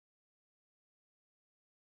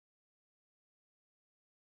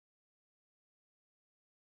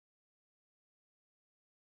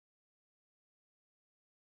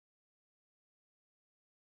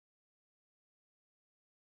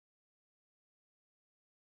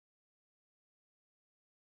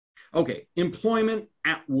Okay, employment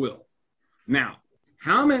at will. Now,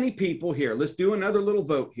 how many people here, let's do another little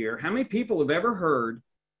vote here. How many people have ever heard,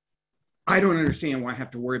 I don't understand why I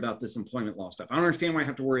have to worry about this employment law stuff. I don't understand why I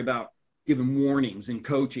have to worry about giving warnings and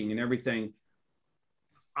coaching and everything.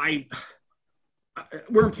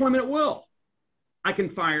 We're employment at will. I can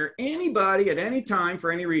fire anybody at any time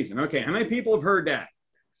for any reason. Okay, how many people have heard that?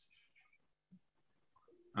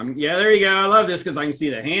 Yeah, there you go. I love this because I can see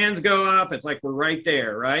the hands go up. It's like we're right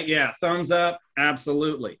there, right? Yeah, thumbs up.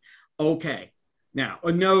 Absolutely. Okay. Now,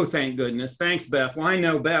 no, thank goodness. Thanks, Beth. Well, I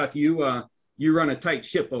know, Beth, you run a tight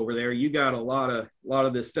ship over there. You got a lot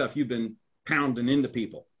of this stuff you've been pounding into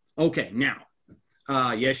people. Okay, now,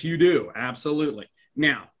 yes, you do. Absolutely.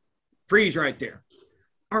 Now, freeze right there.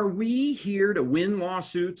 Are we here to win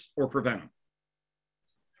lawsuits or prevent them?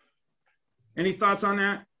 Any thoughts on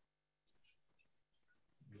that?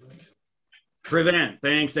 Prevent.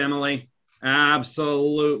 Thanks, Emily.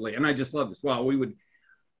 Absolutely. And I just love this. Well, we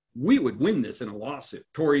would win this in a lawsuit.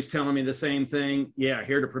 Tori's telling me the same thing. Yeah,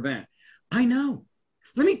 here to prevent. I know.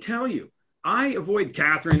 Let me tell you, I avoid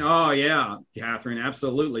Catherine. Oh, yeah, Catherine,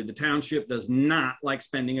 absolutely. The township does not like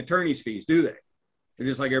spending attorney's fees, do they? They're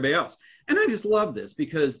just like everybody else. And I just love this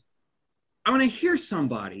because I want to hear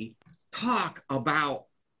somebody talk about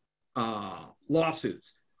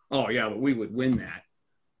lawsuits. Oh, yeah, but we would win that.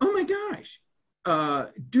 Oh, my gosh.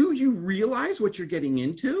 Do you realize what you're getting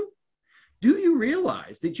into? Do you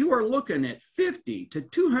realize that you are looking at $50,000 to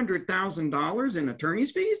 $200,000 in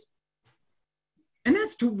attorney's fees? And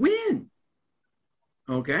that's to win.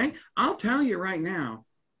 Okay? I'll tell you right now,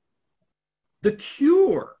 the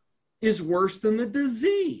cure is worse than the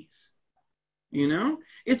disease. You know,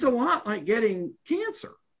 it's a lot like getting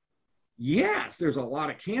cancer. Yes, there's a lot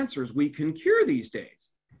of cancers we can cure these days.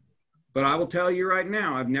 But I will tell you right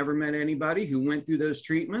now, I've never met anybody who went through those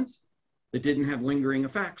treatments that didn't have lingering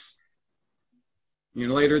effects. You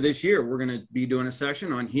know, later this year, we're going to be doing a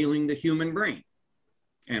session on healing the human brain.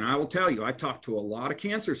 And I will tell you, I talked to a lot of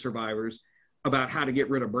cancer survivors about how to get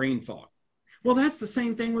rid of brain fog. Well, that's the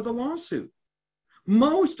same thing with a lawsuit.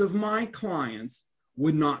 Most of my clients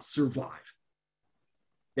would not survive.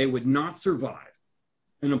 They would not survive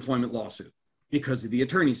an employment lawsuit because of the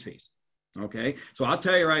attorney's fees. Okay, so I'll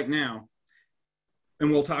tell you right now,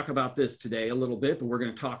 and we'll talk about this today a little bit, but we're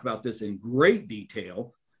going to talk about this in great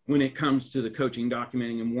detail when it comes to the coaching,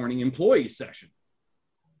 documenting, and warning employee session.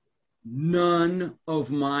 None of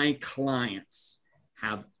my clients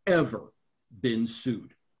have ever been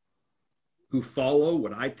sued who follow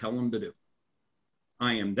what I tell them to do.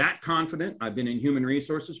 I am that confident. I've been in human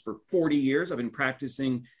resources for 40 years. I've been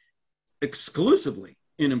practicing exclusively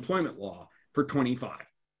in employment law for 25.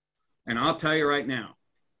 And I'll tell you right now,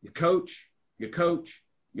 you coach, you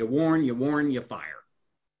warn, you fire.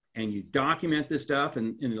 And you document this stuff.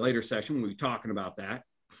 And in the later session, we'll be talking about that.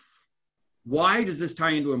 Why does this tie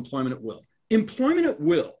into employment at will? Employment at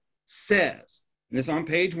will says, and it's on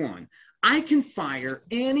page 1, I can fire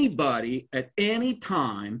anybody at any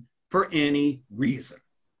time for any reason.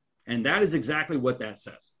 And that is exactly what that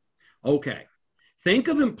says. Okay, think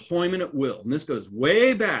of employment at will. And this goes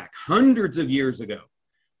way back, hundreds of years ago,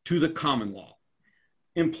 to the common law.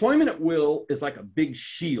 Employment at will is like a big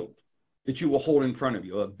shield that you will hold in front of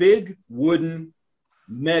you, a big wooden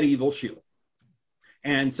medieval shield.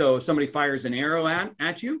 And so if somebody fires an arrow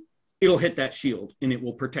at you, it'll hit that shield and it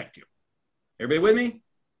will protect you. Everybody with me?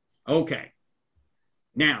 Okay.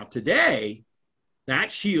 Now, today,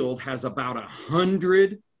 that shield has about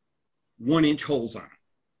 100 one-inch holes on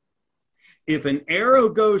it. If an arrow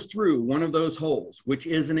goes through one of those holes, which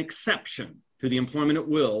is an exception to the employment at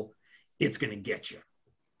will, it's going to get you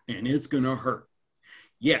and it's going to hurt.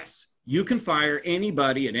 Yes, you can fire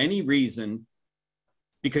anybody at any reason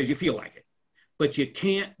because you feel like it, but you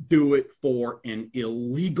can't do it for an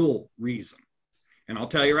illegal reason. And I'll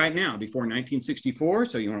tell you right now, before 1964,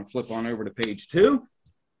 so you want to flip on over to page 2,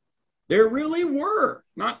 there really were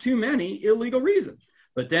not too many illegal reasons.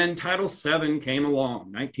 But then Title VII came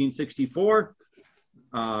along, 1964.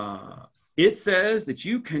 It says that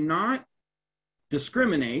you cannot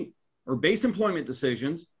discriminate or base employment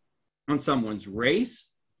decisions on someone's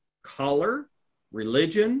race, color,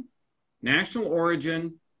 religion, national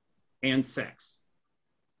origin, and sex.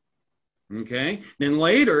 Okay, then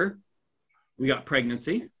later we got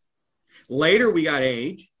pregnancy, later we got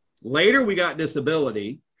age, later we got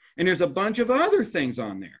disability, and there's a bunch of other things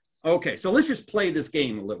on there. Okay, so let's just play this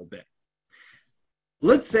game a little bit.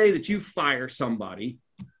 Let's say that you fire somebody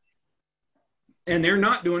and they're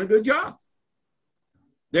not doing a good job.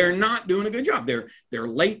 They're not doing a good job. They're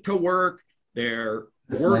late to work. They're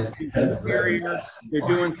working inferior. They're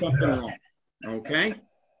doing something wrong. Okay?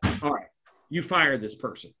 All right. You fire this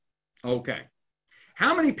person. Okay.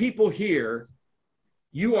 How many people here,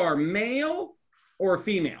 you are male or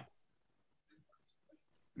female?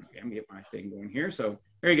 Okay, I'm gonna get my thing going here. So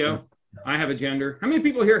there you go. I have a gender. How many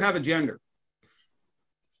people here have a gender?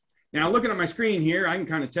 Now, looking at my screen here, I can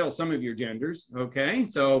kind of tell some of your genders. Okay,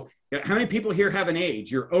 so how many people here have an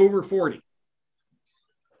age? You're over 40.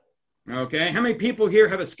 Okay, how many people here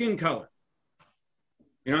have a skin color?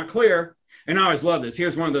 You're not clear. And I always love this.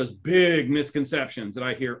 Here's one of those big misconceptions that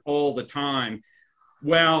I hear all the time.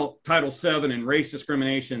 Well, Title VII and race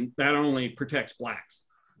discrimination, that only protects blacks.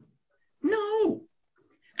 No,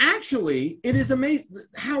 actually, it is amazing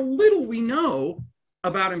how little we know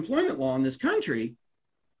about employment law in this country.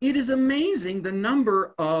 It is amazing the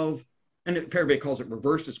number of, and everybody calls it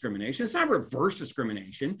reverse discrimination. It's not reverse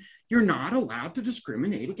discrimination. You're not allowed to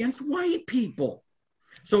discriminate against white people.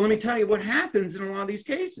 So let me tell you what happens in a lot of these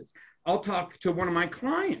cases. I'll talk to one of my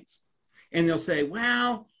clients and they'll say,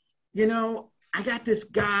 well, you know, I got this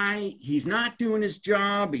guy, he's not doing his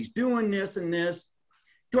job, he's doing this and this.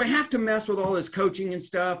 Do I have to mess with all this coaching and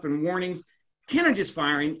stuff and warnings? Can't I just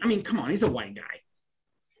fire him? I mean, come on, he's a white guy.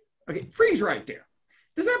 Okay, freeze right there.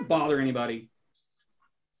 Does that bother anybody?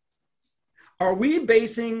 Are we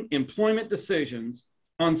basing employment decisions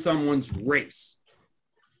on someone's race?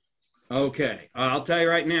 Okay, I'll tell you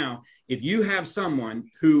right now, if you have someone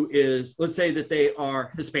who is, let's say that they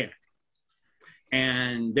are Hispanic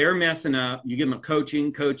and they're messing up, you give them a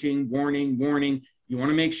coaching, warning. You want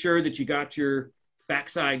to make sure that you got your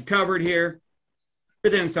backside covered here.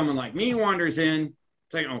 But then someone like me wanders in,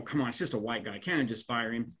 it's like, oh, come on, it's just a white guy. Can't I just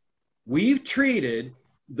fire him? We've treated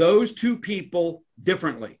those two people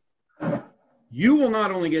differently. You will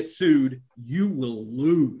not only get sued, you will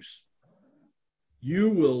lose. You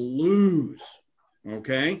will lose.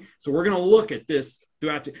 Okay? So we're going to look at this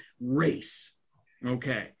throughout the race.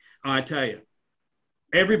 Okay. I tell you,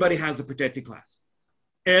 everybody has a protected class.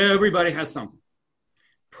 Everybody has something.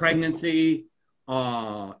 Pregnancy,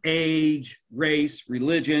 age, race,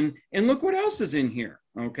 religion, and look what else is in here.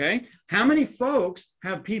 Okay? How many folks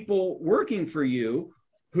have people working for you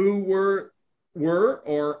who were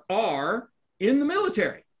or are in the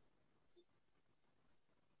military?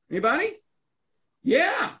 Anybody?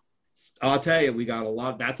 Yeah. I'll tell you, we got a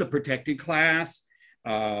lot. That's a protected class.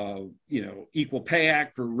 Equal pay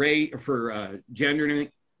act for rate, for gender and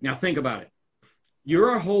everything. Now think about it.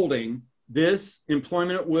 You're holding this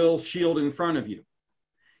employment at will shield in front of you.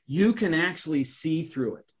 You can actually see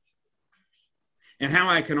through it. And how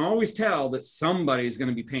I can always tell that somebody is going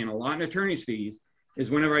to be paying a lot in attorney's fees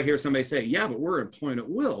is whenever I hear somebody say, yeah, but we're employment at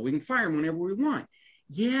will. We can fire them whenever we want.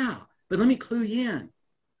 Yeah, but let me clue you in.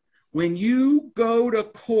 When you go to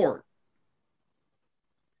court,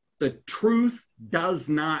 the truth does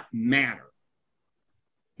not matter.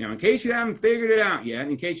 Now, in case you haven't figured it out yet,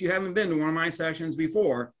 in case you haven't been to one of my sessions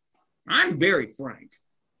before, I'm very frank.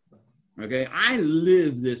 Okay, I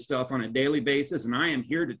live this stuff on a daily basis, and I am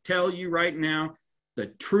here to tell you right now, the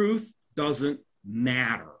truth doesn't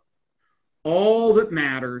matter. All that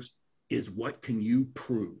matters is what can you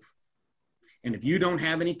prove. And if you don't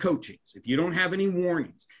have any coachings, if you don't have any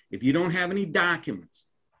warnings, if you don't have any documents,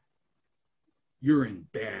 you're in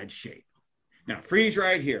bad shape. Now, freeze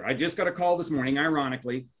right here. I just got a call this morning,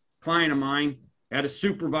 ironically, a client of mine had a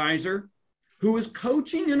supervisor who is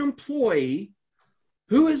coaching an employee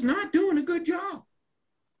who is not doing a good job.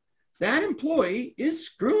 That employee is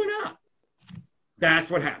screwing up.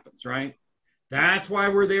 That's what happens, right? That's why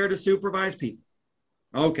we're there to supervise people.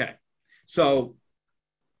 Okay, so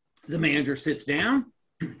the manager sits down,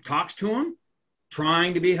 talks to him,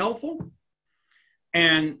 trying to be helpful,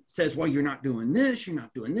 and says, well, you're not doing this, you're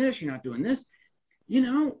not doing this, you're not doing this. You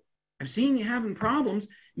know, I've seen you having problems.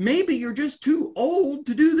 Maybe you're just too old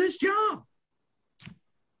to do this job.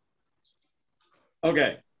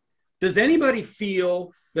 Okay, does anybody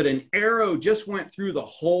feel that an arrow just went through the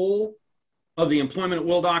hole of the employment at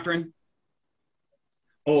will doctrine?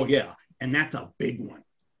 Oh, yeah, and that's a big one.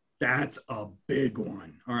 That's a big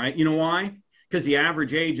one. All right. You know why? Because the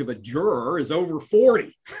average age of a juror is over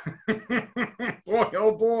 40. Boy,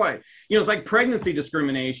 oh boy. You know, it's like pregnancy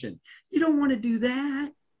discrimination. You don't want to do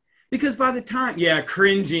that because by the time, yeah,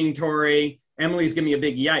 cringing, Tori. Emily's giving me a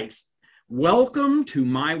big yikes. Welcome to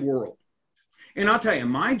my world. And I'll tell you,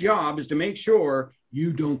 my job is to make sure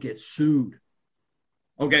you don't get sued.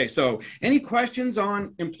 Okay. So any questions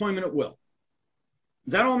on employment at will?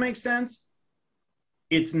 Does that all make sense?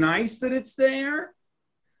 It's nice that it's there,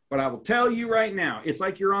 but I will tell you right now, it's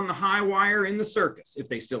like you're on the high wire in the circus. If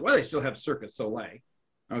they still, well, they still have Circus Soleil.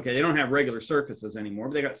 Okay, they don't have regular circuses anymore,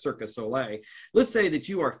 but they got Circus Soleil. Let's say that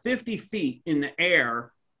you are 50 feet in the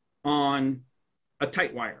air on a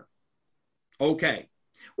tight wire. Okay.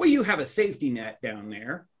 Well, you have a safety net down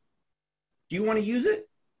there. Do you want to use it?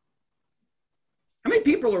 How many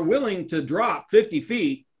people are willing to drop 50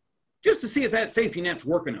 feet just to see if that safety net's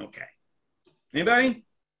working okay? Anybody?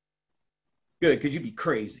 Good, because you'd be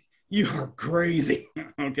crazy. You are crazy.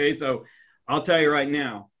 Okay, so I'll tell you right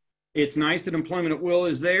now, it's nice that employment at will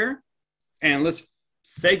is there. And let's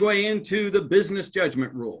segue into the business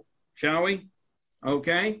judgment rule, shall we?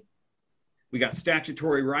 Okay. We got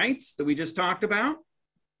statutory rights that we just talked about.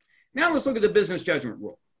 Now let's look at the business judgment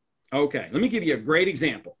rule. Okay, let me give you a great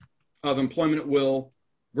example of employment at will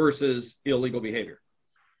versus illegal behavior.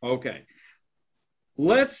 Okay,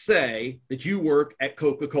 let's say that you work at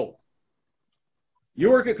Coca-Cola.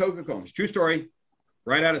 You work at Coca-Cola. It's a true story,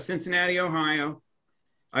 right out of Cincinnati, Ohio.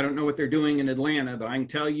 I don't know what they're doing in Atlanta, but I can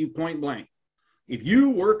tell you point blank. If you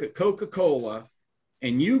work at Coca-Cola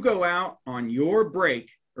and you go out on your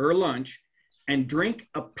break or lunch and drink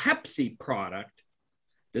a Pepsi product,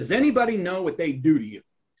 does anybody know what they do to you?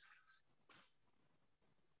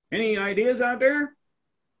 Any ideas out there?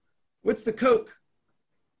 What's the Coke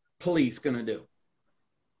police going to do?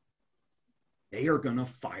 They are going to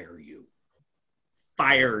fire you.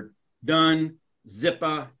 Fired, done,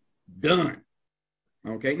 zippa, done.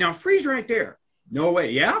 Okay, now freeze right there. No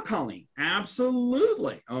way. Yeah, Colleen,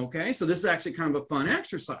 absolutely. Okay, so this is actually kind of a fun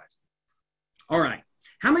exercise. All right,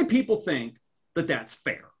 how many people think that that's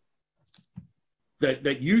fair?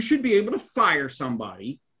 That you should be able to fire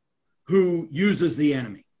somebody who uses the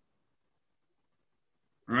enemy?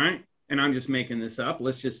 All right, and I'm just making this up.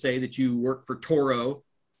 Let's just say that you work for Toro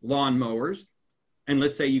lawnmowers, and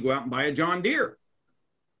let's say you go out and buy a John Deere.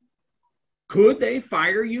 Could they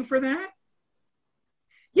fire you for that?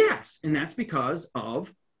 Yes, and that's because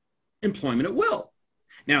of employment at will.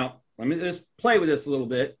 Now, let me just play with this a little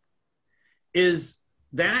bit. Is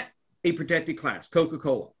that a protected class?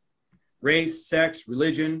 Coca-Cola. Race, sex,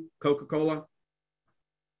 religion, Coca-Cola.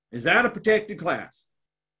 Is that a protected class?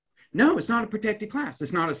 No, it's not a protected class.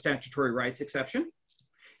 It's not a statutory rights exception.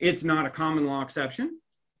 It's not a common law exception,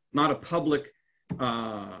 not a public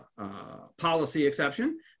policy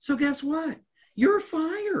exception. So guess what? You're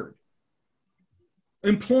fired.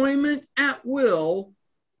 Employment at will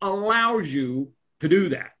allows you to do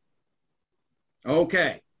that.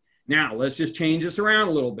 Okay, now let's just change this around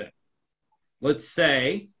a little bit. Let's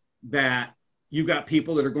say that you've got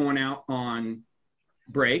people that are going out on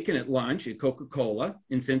break and at lunch at Coca-Cola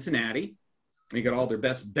in Cincinnati. They got all their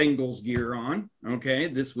best Bengals gear on, okay,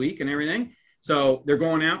 this week and everything. So they're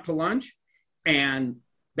going out to lunch and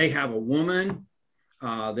they have a woman.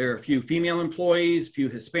 There are a few female employees, a few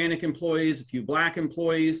Hispanic employees, a few Black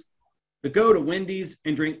employees that go to Wendy's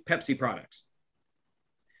and drink Pepsi products.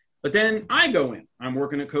 But then I go in. I'm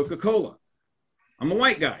working at Coca-Cola. I'm a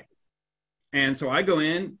white guy. And so I go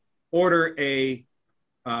in, order a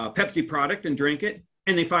Pepsi product and drink it,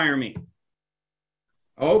 and they fire me.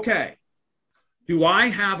 Okay. Do I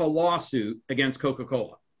have a lawsuit against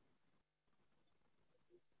Coca-Cola?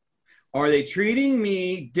 Are they treating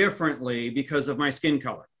me differently because of my skin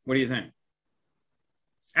color? What do you think?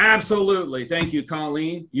 Absolutely. Thank you,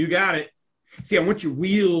 Colleen. You got it. See, I want your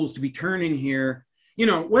wheels to be turning here. You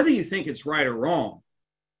know, whether you think it's right or wrong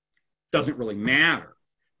doesn't really matter.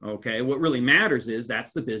 Okay. What really matters is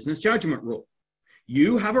that's the business judgment rule.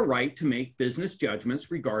 You have a right to make business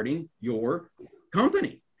judgments regarding your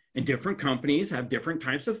company. And different companies have different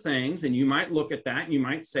types of things. And you might look at that and you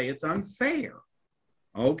might say it's unfair.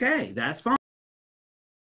 Okay, that's fine.